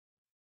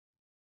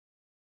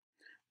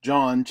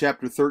John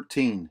chapter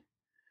 13.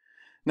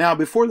 Now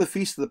before the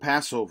feast of the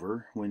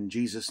Passover, when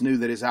Jesus knew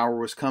that his hour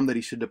was come that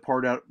he should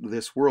depart out of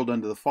this world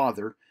unto the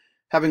Father,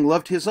 having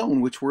loved his own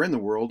which were in the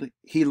world,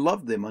 he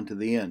loved them unto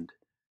the end.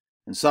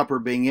 And supper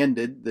being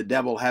ended, the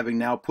devil having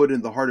now put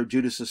into the heart of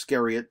Judas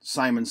Iscariot,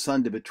 Simon's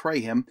son, to betray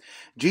him,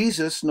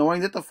 Jesus,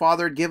 knowing that the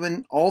Father had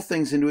given all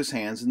things into his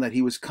hands, and that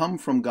he was come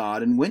from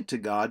God, and went to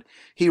God,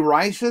 he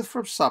riseth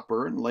from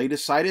supper, and laid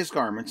aside his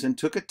garments, and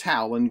took a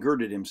towel, and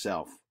girded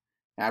himself.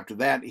 After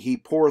that he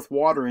poureth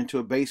water into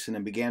a basin,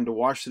 and began to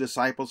wash the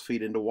disciples'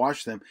 feet, and to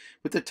wash them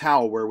with the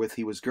towel wherewith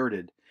he was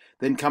girded.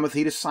 Then cometh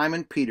he to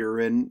Simon Peter,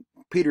 and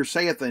Peter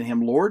saith unto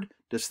him, Lord,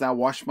 dost thou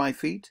wash my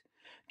feet?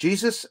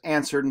 Jesus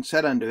answered and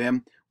said unto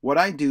him, What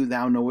I do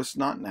thou knowest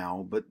not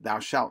now, but thou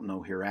shalt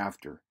know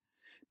hereafter.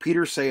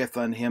 Peter saith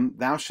unto him,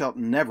 Thou shalt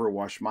never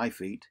wash my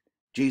feet.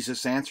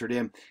 Jesus answered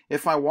him,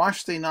 If I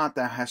wash thee not,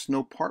 thou hast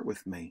no part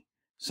with me.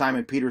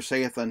 Simon Peter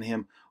saith unto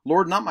him,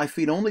 Lord, not my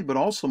feet only, but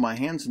also my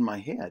hands and my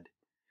head.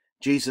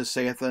 Jesus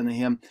saith unto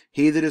him,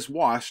 He that is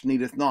washed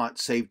needeth not,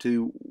 save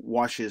to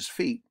wash his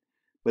feet,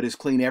 but is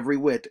clean every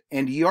whit,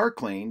 and ye are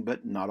clean,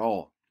 but not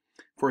all.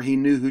 For he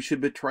knew who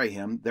should betray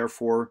him,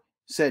 therefore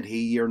said he,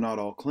 Ye are not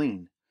all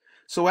clean.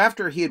 So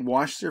after he had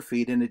washed their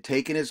feet, and had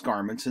taken his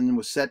garments, and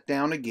was set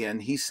down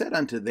again, he said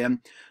unto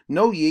them,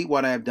 Know ye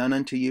what I have done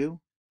unto you?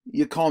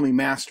 Ye call me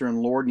Master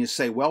and Lord, and ye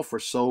say, Well, for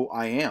so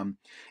I am.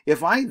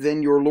 If I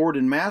then, your Lord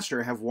and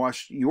Master, have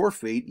washed your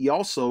feet, ye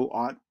also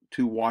ought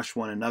to wash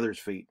one another's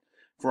feet.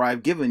 For I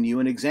have given you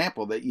an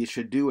example, that ye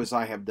should do as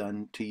I have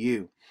done to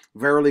you.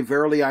 Verily,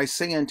 verily, I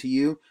say unto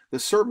you, the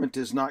servant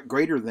is not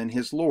greater than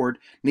his Lord,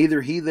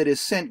 neither he that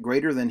is sent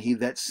greater than he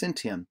that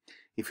sent him.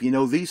 If ye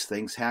know these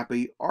things,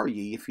 happy are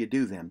ye if ye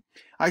do them.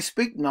 I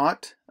speak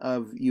not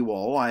of you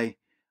all, I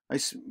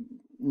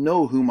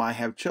know whom I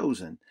have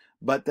chosen,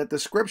 but that the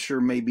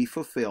scripture may be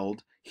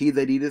fulfilled, He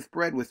that eateth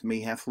bread with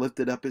me hath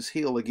lifted up his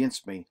heel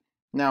against me.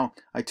 Now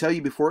I tell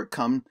you before it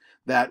come,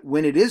 that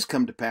when it is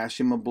come to pass,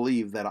 ye may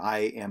believe that I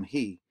am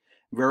he.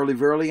 Verily,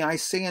 verily, I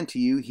say unto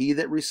you, he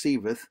that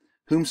receiveth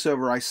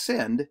whomsoever I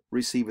send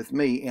receiveth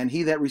me, and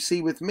he that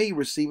receiveth me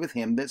receiveth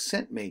him that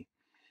sent me.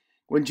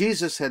 When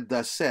Jesus had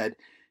thus said,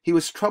 he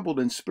was troubled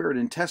in spirit,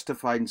 and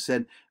testified, and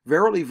said,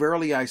 Verily,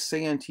 verily, I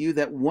say unto you,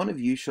 that one of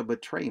you shall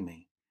betray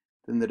me.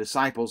 Then the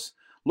disciples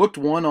looked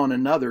one on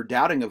another,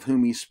 doubting of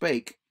whom he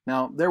spake.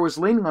 Now there was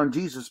leaning on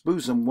Jesus'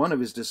 bosom one of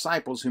his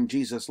disciples whom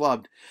Jesus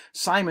loved.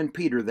 Simon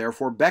Peter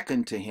therefore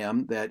beckoned to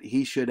him that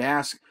he should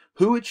ask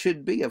who it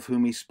should be of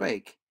whom he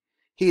spake.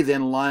 He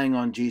then, lying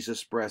on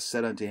Jesus' breast,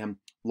 said unto him,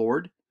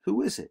 Lord,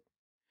 who is it?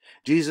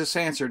 Jesus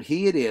answered,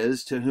 He it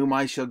is to whom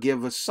I shall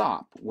give a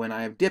sop when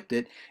I have dipped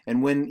it.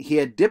 And when he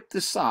had dipped the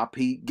sop,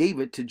 he gave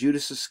it to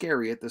Judas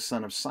Iscariot, the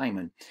son of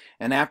Simon.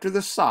 And after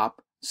the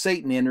sop,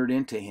 Satan entered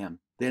into him.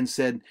 Then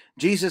said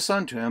Jesus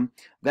unto him,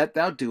 That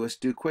thou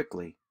doest, do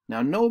quickly.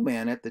 Now no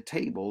man at the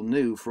table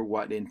knew for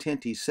what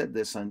intent he said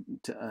this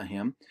unto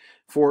him.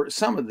 For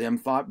some of them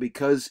thought,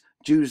 because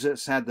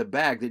Judas had the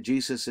bag, that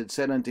Jesus had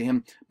said unto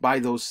him, Buy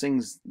those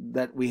things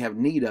that we have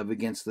need of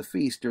against the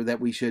feast, or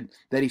that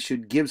he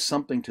should give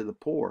something to the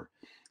poor.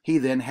 He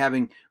then,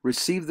 having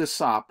received the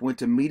sop,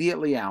 went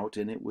immediately out,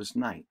 and it was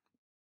night.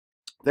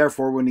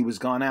 Therefore, when he was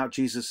gone out,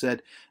 Jesus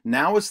said,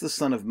 Now is the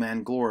Son of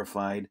Man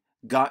glorified,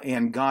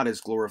 and God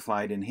is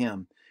glorified in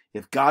him.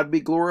 If God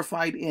be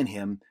glorified in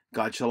him,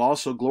 God shall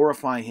also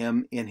glorify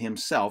him in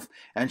himself,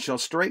 and shall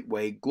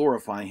straightway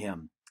glorify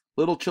him.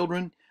 Little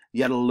children,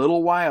 yet a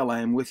little while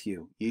I am with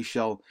you. Ye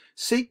shall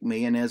seek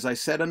me, and as I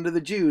said unto the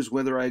Jews,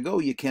 Whither I go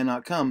ye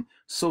cannot come,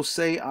 so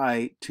say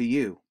I to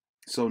you.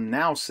 So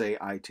now say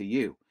I to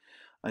you.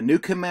 A new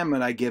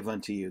commandment I give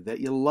unto you, that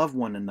ye love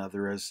one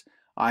another as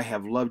I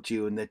have loved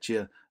you, and that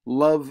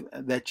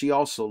ye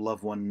also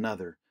love one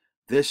another.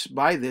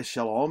 By this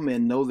shall all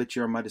men know that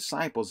ye are my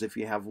disciples, if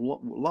ye have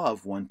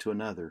love one to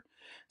another.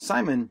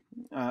 Simon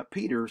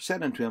Peter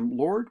said unto him,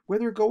 Lord,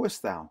 whither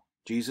goest thou?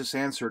 Jesus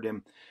answered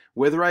him,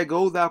 Whither I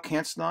go thou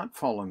canst not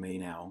follow me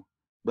now,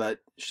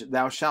 but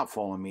thou shalt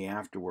follow me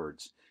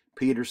afterwards.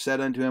 Peter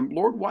said unto him,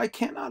 Lord, why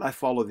cannot I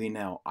follow thee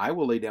now? I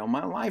will lay down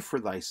my life for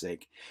thy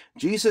sake.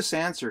 Jesus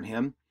answered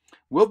him,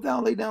 Wilt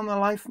thou lay down thy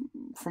life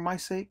for my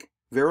sake?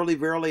 Verily,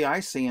 verily,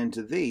 I say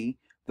unto thee,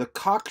 the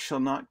cock shall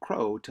not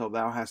crow till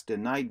thou hast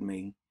denied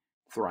me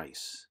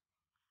thrice.